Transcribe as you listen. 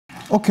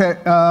Okay,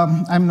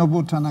 I'm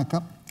Nobuo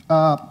Tanaka.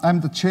 I'm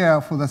the chair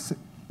for the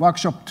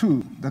workshop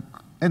 2, the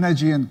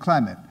energy and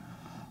climate.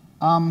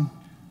 The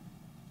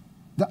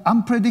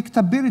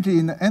unpredictability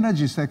in the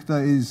energy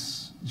sector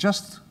is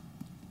just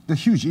the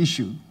huge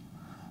issue.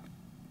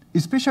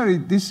 Especially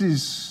this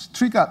is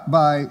triggered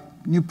by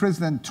new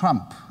President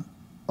Trump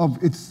of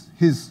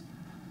his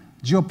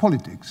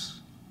geopolitics.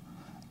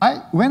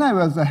 When I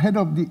was the head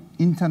of the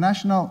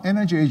International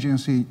Energy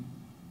Agency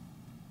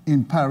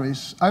in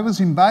Paris, I was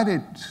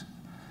invited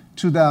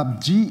to the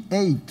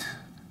G8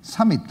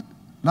 summit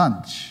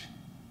lunch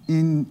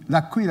in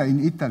L'Aquila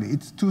in Italy.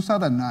 It's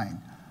 2009.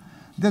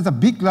 There's a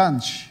big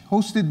lunch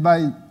hosted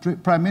by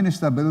Prime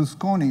Minister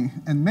Berlusconi,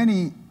 and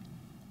many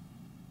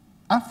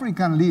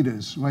African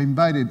leaders were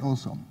invited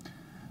also.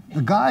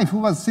 The guy who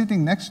was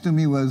sitting next to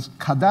me was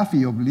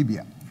Gaddafi of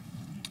Libya.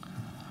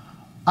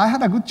 I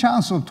had a good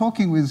chance of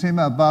talking with him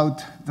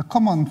about the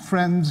common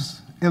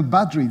friends, El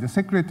Badri, the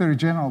Secretary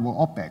General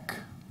of OPEC.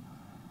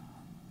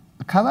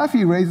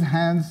 Gaddafi raised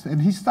hands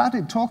and he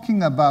started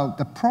talking about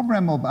the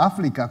problem of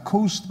Africa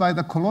caused by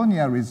the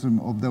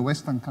colonialism of the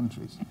Western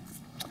countries.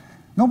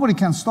 Nobody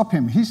can stop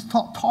him. He's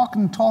talk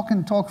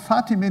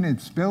 30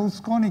 minutes.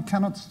 Berlusconi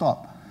cannot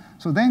stop.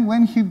 So then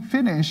when he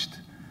finished,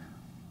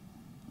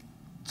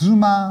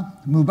 Zuma,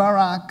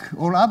 Mubarak,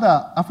 or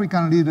other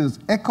African leaders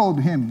echoed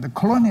him, the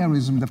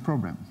colonialism, the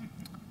problem.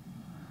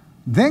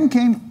 Then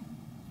came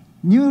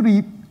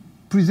newly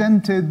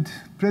presented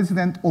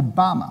President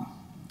Obama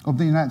of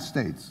the United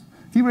States.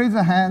 He raised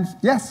his hands,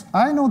 yes,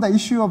 I know the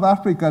issue of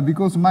Africa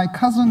because my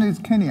cousin is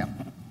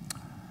Kenyan.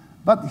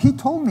 But he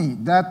told me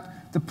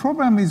that the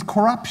problem is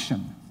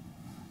corruption.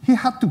 He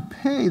had to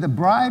pay the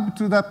bribe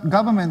to the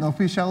government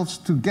officials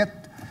to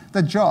get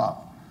the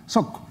job.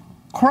 So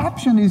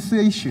corruption is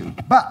the issue,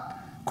 but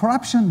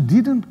corruption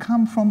didn't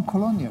come from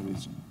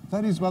colonialism.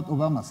 That is what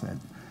Obama said.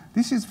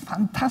 This is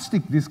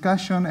fantastic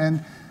discussion,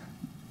 and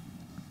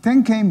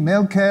then came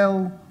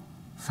Merkel,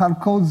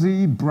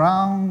 Sarkozy,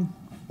 Brown,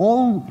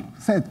 all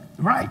said,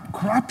 right,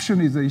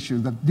 corruption is the issue.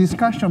 The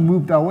discussion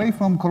moved away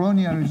from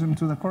colonialism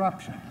to the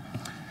corruption.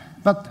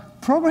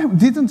 But problem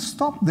didn't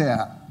stop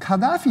there.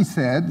 Gaddafi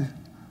said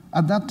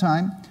at that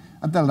time,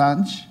 at the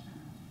lunch,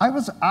 I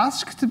was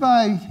asked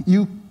by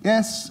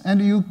US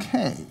and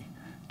UK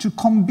to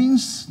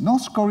convince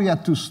North Korea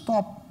to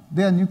stop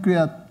their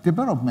nuclear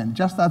development,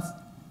 just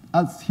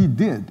as he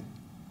did.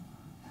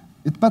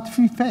 But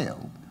he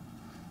failed.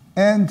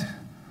 And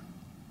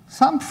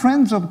some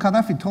friends of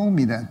Gaddafi told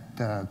me that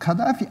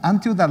Gaddafi,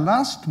 until the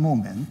last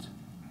moment,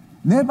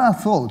 never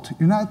thought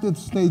United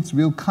States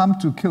will come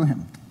to kill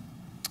him.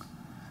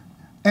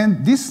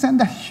 And this sent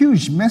a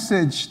huge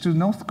message to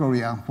North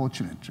Korea,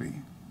 unfortunately.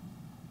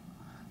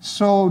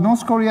 So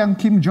North Korean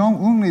Kim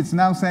Jong-un is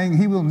now saying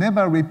he will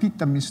never repeat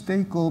the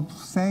mistake of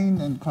Hussein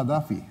and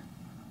Gaddafi,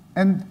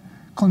 and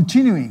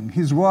continuing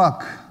his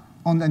work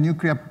on the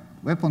nuclear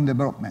weapon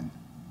development.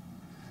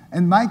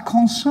 And my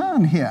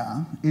concern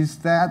here is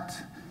that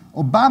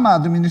Obama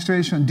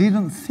administration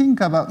didn't think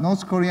about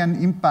North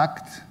Korean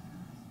impact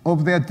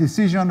of their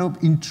decision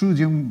of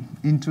intrusion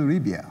into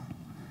Libya.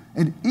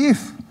 And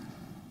if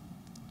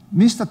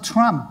Mr.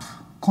 Trump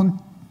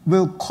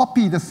will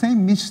copy the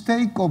same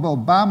mistake of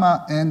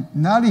Obama and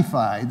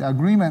nullify the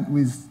agreement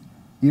with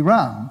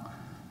Iran,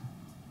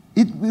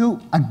 it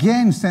will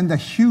again send a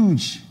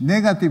huge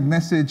negative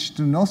message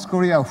to North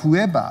Korea or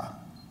whoever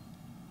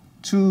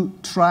to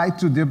try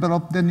to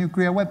develop the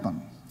nuclear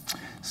weapon.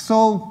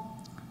 So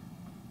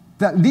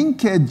the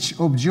linkage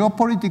of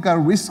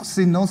geopolitical risks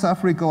in North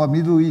Africa or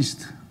Middle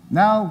East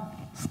now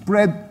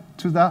spread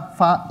to the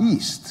Far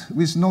East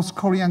with North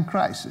Korean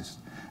crisis.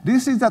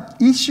 This is the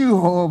issue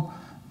of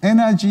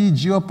energy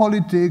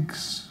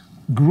geopolitics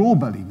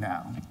globally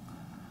now.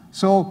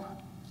 So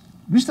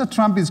Mr.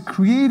 Trump is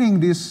creating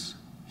this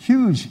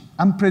huge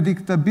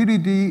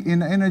unpredictability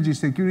in energy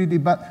security,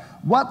 but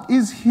what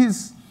is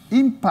his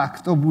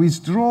impact of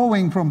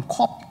withdrawing from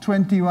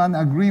COP21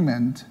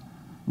 agreement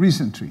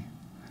recently?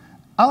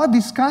 Our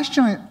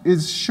discussion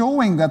is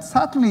showing that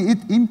certainly it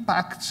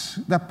impacts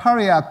the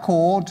Paris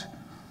Accord,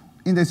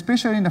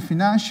 especially in the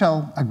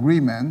financial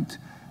agreement,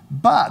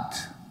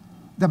 but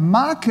the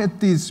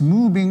market is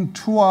moving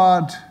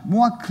toward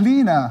more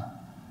cleaner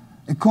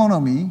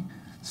economy,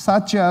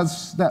 such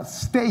as the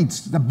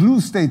states, the blue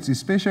states,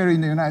 especially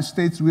in the United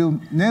States, will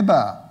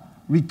never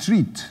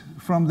retreat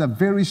from the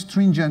very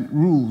stringent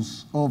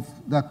rules of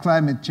the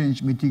climate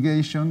change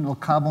mitigation or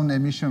carbon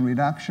emission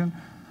reduction.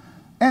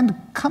 And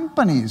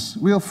companies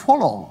will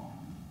follow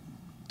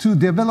to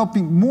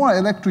developing more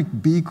electric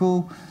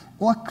vehicle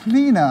or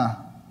cleaner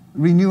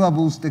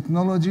renewables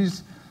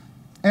technologies.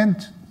 And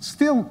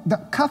still, the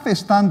CAFE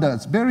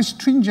standards, very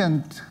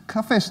stringent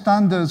CAFE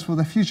standards for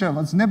the future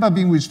has never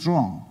been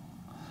withdrawn.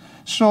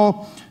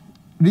 So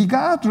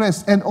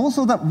regardless, and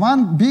also that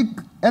one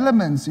big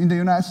element in the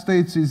United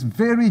States is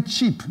very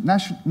cheap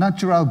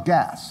natural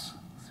gas.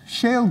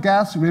 Shale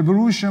gas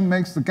revolution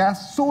makes the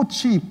gas so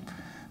cheap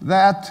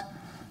that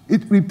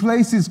it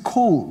replaces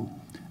coal.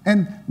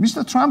 And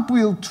Mr. Trump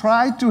will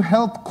try to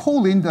help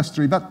coal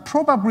industry, but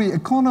probably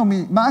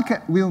economy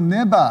market will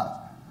never,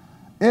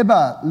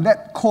 ever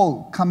let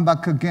coal come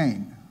back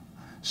again.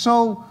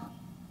 So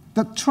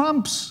the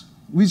Trump's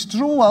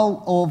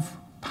withdrawal of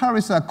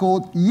Paris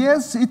Accord,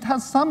 yes, it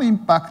has some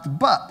impact,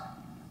 but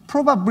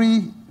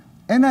probably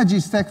energy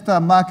sector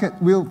market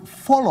will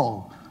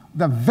follow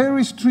the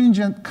very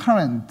stringent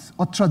current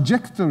or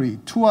trajectory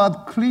toward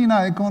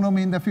cleaner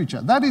economy in the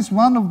future. That is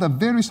one of the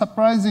very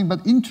surprising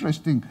but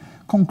interesting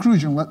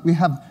conclusions that we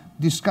have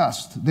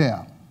discussed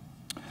there.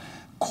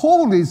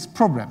 Coal is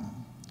problem.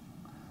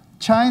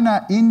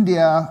 China,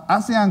 India,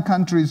 ASEAN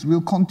countries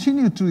will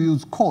continue to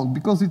use coal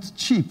because it's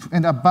cheap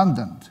and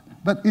abundant,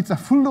 but it's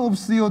full of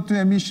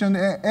CO2 emission,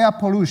 air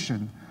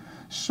pollution.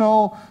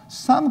 So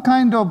some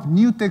kind of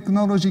new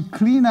technology,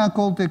 cleaner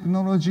coal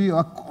technology,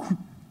 or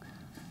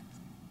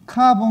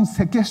carbon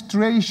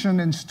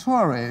sequestration and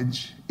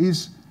storage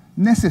is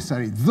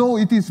necessary, though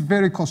it is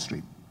very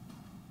costly.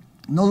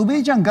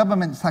 Norwegian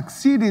government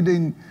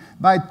succeeded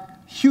by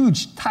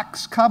huge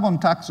tax, carbon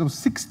tax of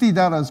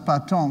 $60 per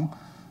ton,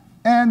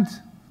 and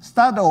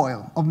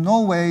Statoil of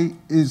Norway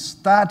is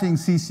starting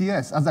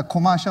CCS as a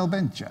commercial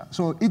venture.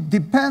 So it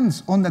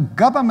depends on the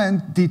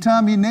government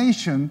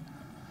determination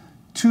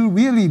to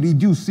really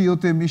reduce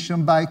CO2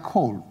 emission by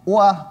coal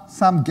or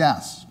some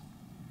gas.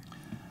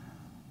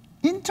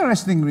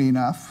 Interestingly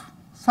enough,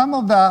 some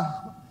of the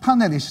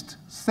panelists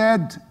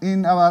said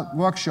in our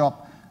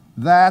workshop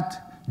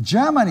that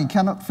Germany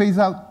cannot phase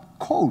out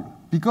coal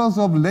because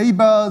of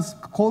laborers,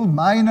 coal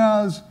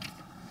miners.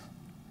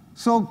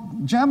 So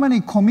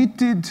Germany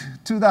committed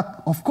to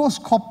that, of course,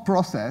 COP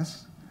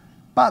process,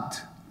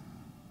 but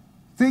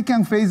they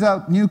can phase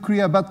out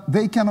nuclear, but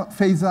they cannot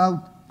phase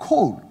out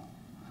coal.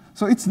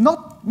 So it's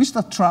not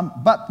Mr.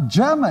 Trump, but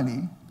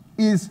Germany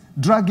is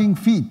dragging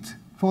feet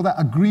for the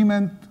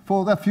agreement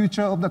for the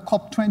future of the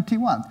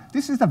COP21.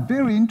 This is a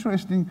very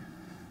interesting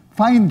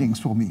findings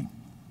for me.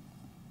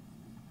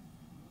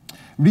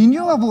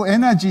 Renewable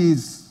energy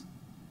is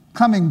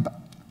coming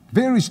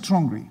very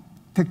strongly.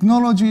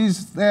 Technology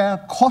is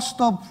there,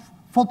 cost of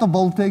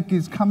photovoltaic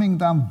is coming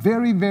down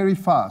very, very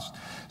fast.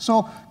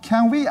 So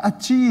can we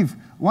achieve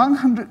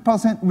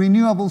 100%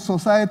 renewable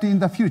society in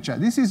the future?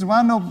 This is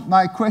one of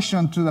my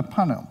questions to the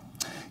panel.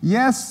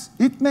 Yes,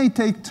 it may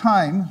take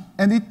time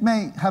and it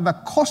may have a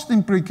cost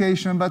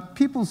implication, but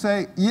people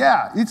say,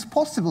 yeah, it's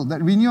possible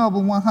that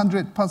renewable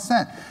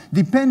 100%,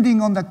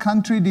 depending on the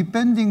country,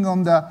 depending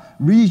on the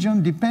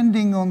region,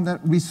 depending on the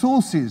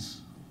resources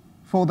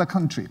for the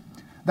country.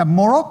 The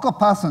Morocco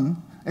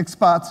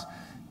experts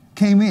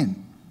came in.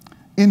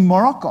 In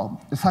Morocco,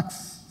 the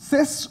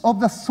success of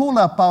the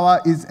solar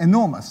power is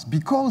enormous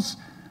because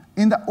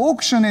in the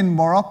auction in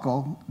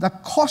Morocco, the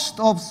cost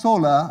of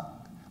solar,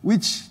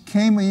 which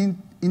came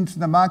into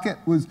the market,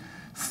 was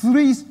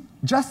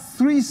just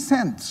 3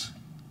 cents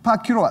per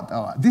kilowatt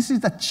hour. This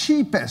is the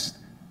cheapest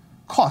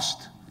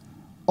cost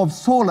of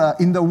solar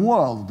in the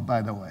world,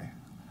 by the way.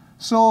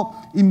 So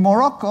in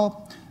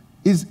Morocco,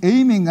 is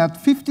aiming at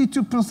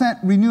 52%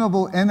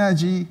 renewable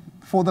energy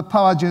for the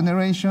power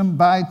generation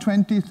by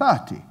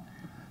 2030.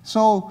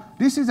 So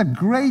this is a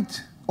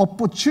great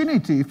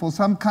opportunity for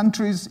some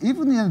countries,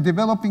 even in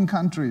developing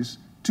countries,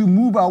 to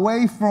move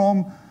away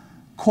from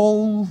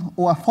coal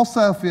or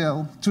fossil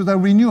fuel to the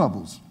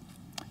renewables,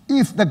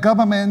 if the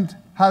government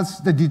has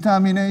the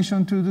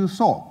determination to do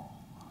so.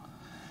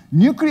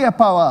 Nuclear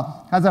power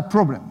has a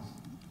problem.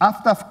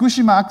 After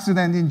Fukushima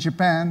accident in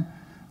Japan,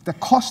 the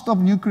cost of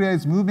nuclear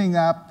is moving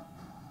up.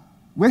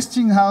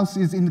 Westinghouse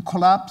is in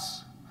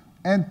collapse,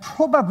 and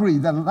probably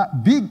the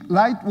big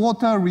light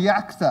water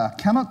reactor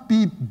cannot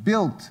be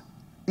built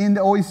in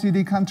the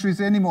OECD countries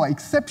anymore.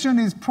 Exception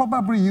is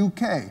probably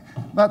UK,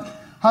 but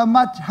how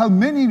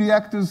many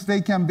reactors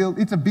they can build,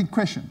 it's a big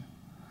question.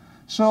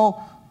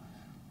 So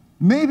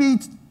maybe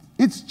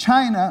it's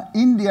China,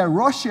 India,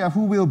 Russia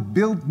who will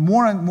build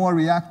more and more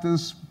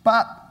reactors,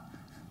 but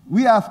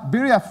we are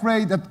very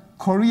afraid that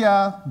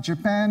Korea,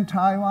 Japan,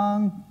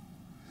 Taiwan,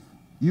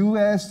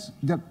 US,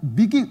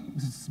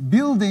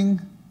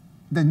 building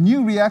the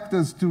new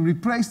reactors to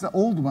replace the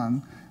old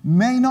one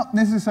may not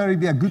necessarily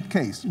be a good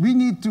case. We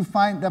need to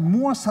find a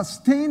more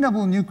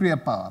sustainable nuclear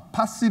power,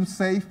 passive,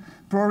 safe,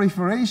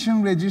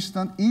 proliferation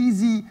resistant,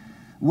 easy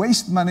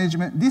waste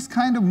management, this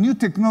kind of new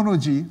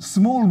technology,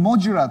 small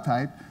modular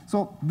type.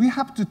 So we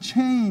have to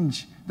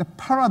change the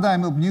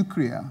paradigm of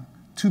nuclear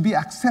to be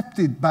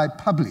accepted by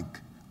public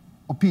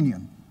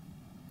opinion.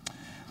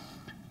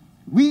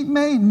 We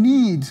may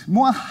need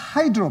more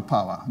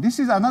hydropower. This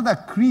is another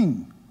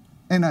clean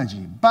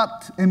energy,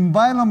 but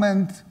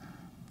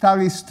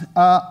environmentalists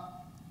are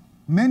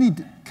many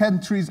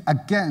countries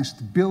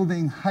against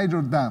building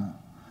hydro dam.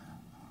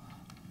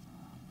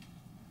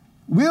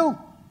 Will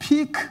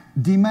peak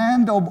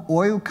demand of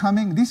oil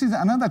coming? This is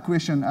another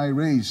question I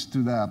raised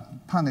to the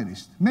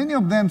panelists. Many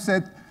of them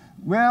said,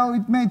 well,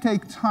 it may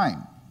take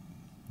time,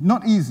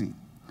 not easy.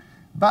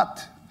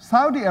 But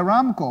Saudi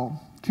Aramco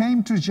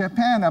came to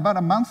Japan about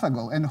a month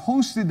ago and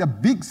hosted a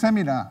big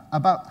seminar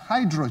about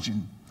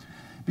hydrogen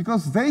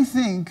because they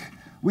think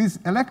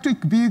with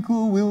electric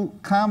vehicle will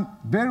come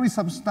very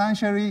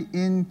substantially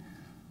in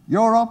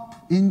Europe,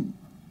 in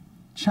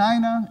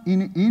China,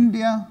 in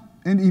India,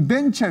 and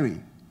eventually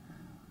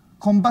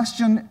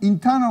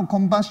internal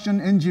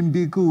combustion engine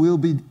vehicle will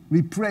be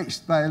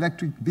replaced by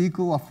electric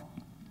vehicle or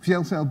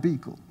fuel cell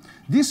vehicle.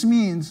 This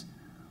means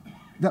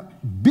the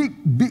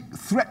big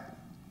threat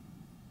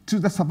to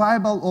the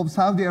survival of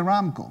Saudi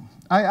Aramco.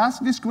 I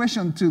asked this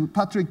question to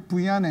Patrick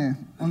Pouyanné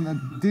on the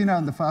dinner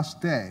on the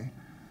first day.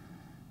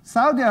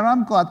 Saudi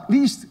Aramco, at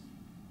least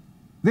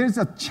there's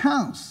a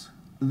chance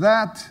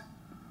that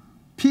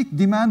peak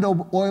demand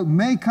of oil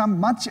may come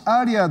much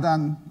earlier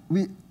than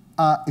we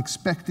are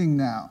expecting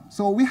now.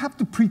 So we have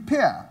to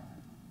prepare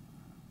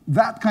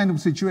that kind of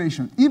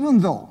situation, even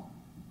though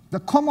the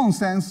common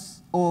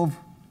sense of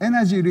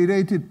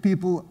energy-related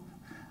people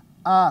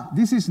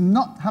this is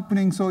not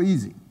happening so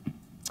easy.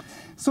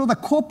 So the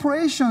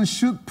corporation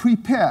should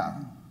prepare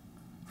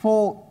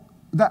for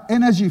the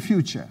energy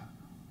future.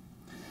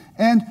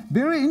 And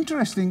very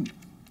interesting,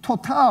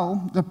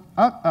 Total,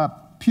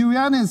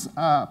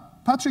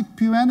 Patrick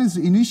Pouyanné's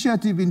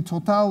initiative in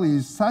Total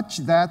is such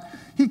that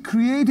he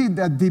created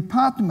a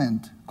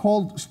department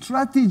called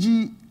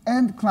Strategy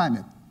and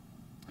Climate.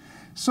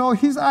 So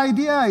his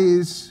idea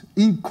is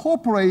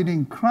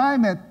incorporating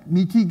climate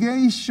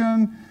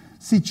mitigation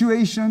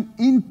situation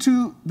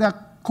into the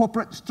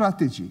corporate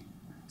strategy.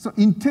 So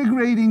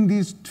integrating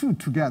these two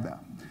together.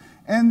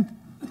 And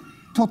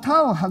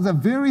Total has a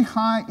very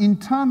high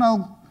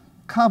internal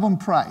carbon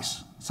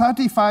price,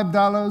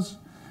 $35.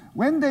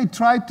 When they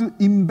try to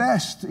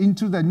invest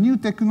into the new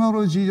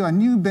technology or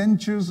new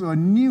ventures or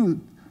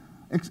new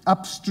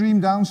upstream,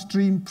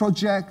 downstream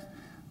project,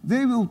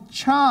 they will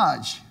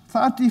charge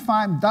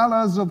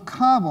 $35 of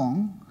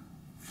carbon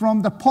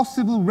from the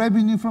possible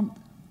revenue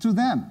to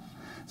them.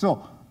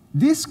 So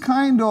this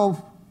kind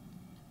of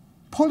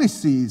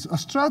policies or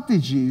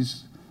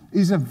strategies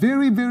is a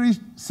very, very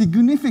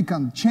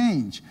significant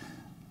change.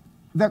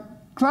 The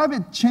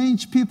climate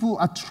change people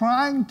are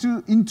trying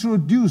to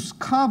introduce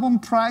carbon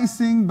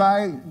pricing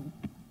by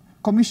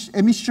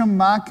emission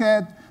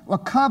market or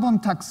carbon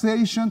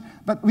taxation,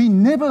 but we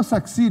never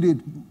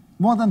succeeded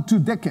more than 2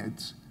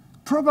 decades.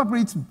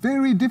 Probably it's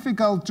very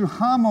difficult to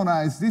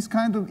harmonize this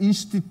kind of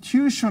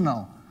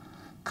institutional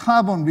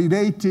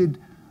carbon-related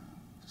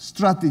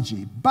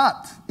strategy.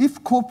 But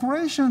if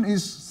corporation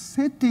is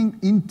setting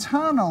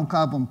internal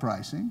carbon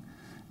pricing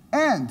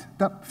and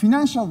the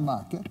financial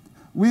market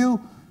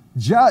will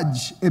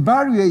judge,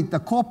 evaluate the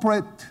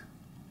corporate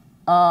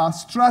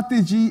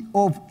strategy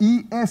of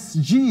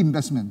ESG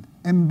investment,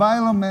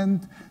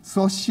 environment,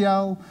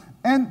 social,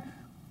 and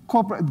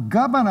corporate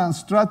governance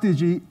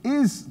strategy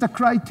is the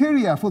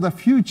criteria for the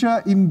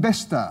future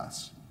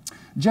investors.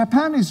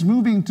 Japan is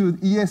moving to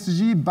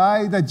ESG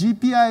by the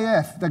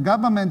GPIF, the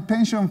government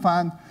pension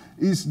fund,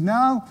 is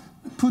now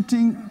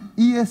putting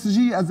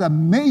ESG as a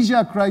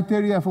major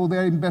criteria for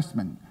their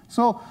investment.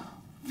 So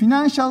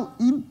financial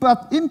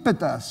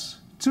impetus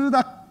to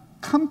the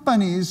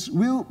companies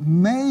will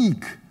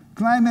make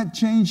climate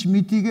change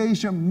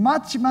mitigation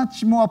much,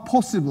 much more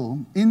possible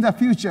in the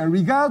future,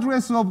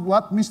 regardless of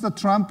what Mr.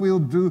 Trump will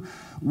do,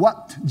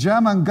 what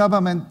German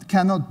government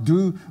cannot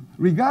do,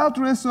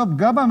 regardless of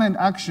government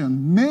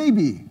action.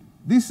 Maybe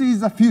this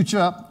is the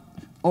future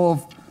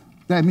of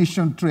the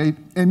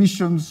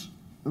emissions,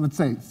 let's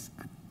say,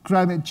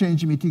 climate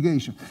change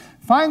mitigation.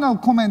 Final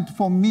comment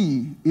for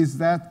me is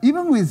that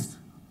even with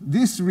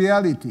this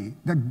reality,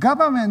 the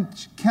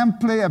government can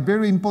play a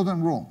very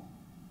important role.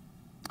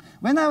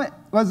 When I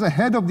was the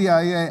head of the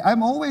IEA,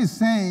 I'm always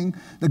saying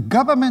the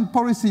government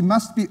policy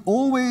must be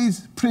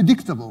always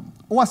predictable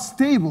or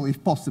stable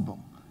if possible.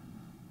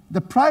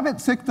 The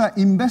private sector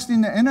invests in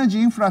the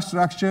energy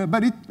infrastructure,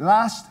 but it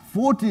lasts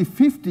 40,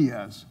 50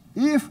 years.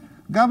 If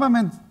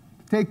government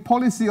take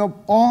policy of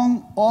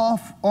on,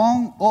 off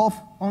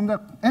on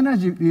the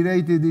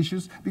energy-related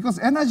issues, because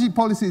energy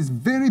policy is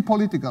very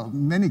political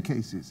in many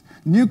cases.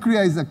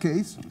 Nuclear is a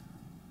case,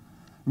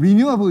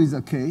 renewable is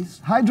a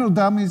case, hydro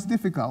dam is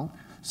difficult.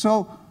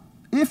 So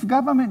if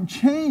government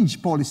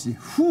change policy,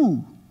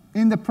 who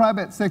in the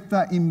private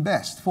sector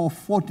invest for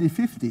 40,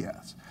 50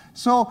 years?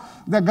 So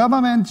the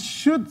government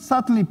should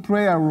certainly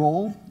play a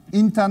role.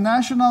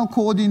 International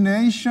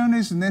coordination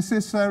is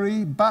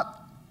necessary, but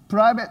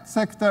private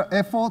sector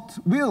effort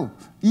will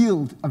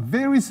yield a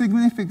very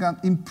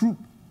significant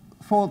improvement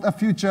for the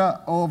future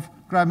of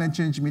climate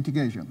change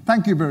mitigation.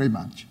 Thank you very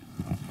much.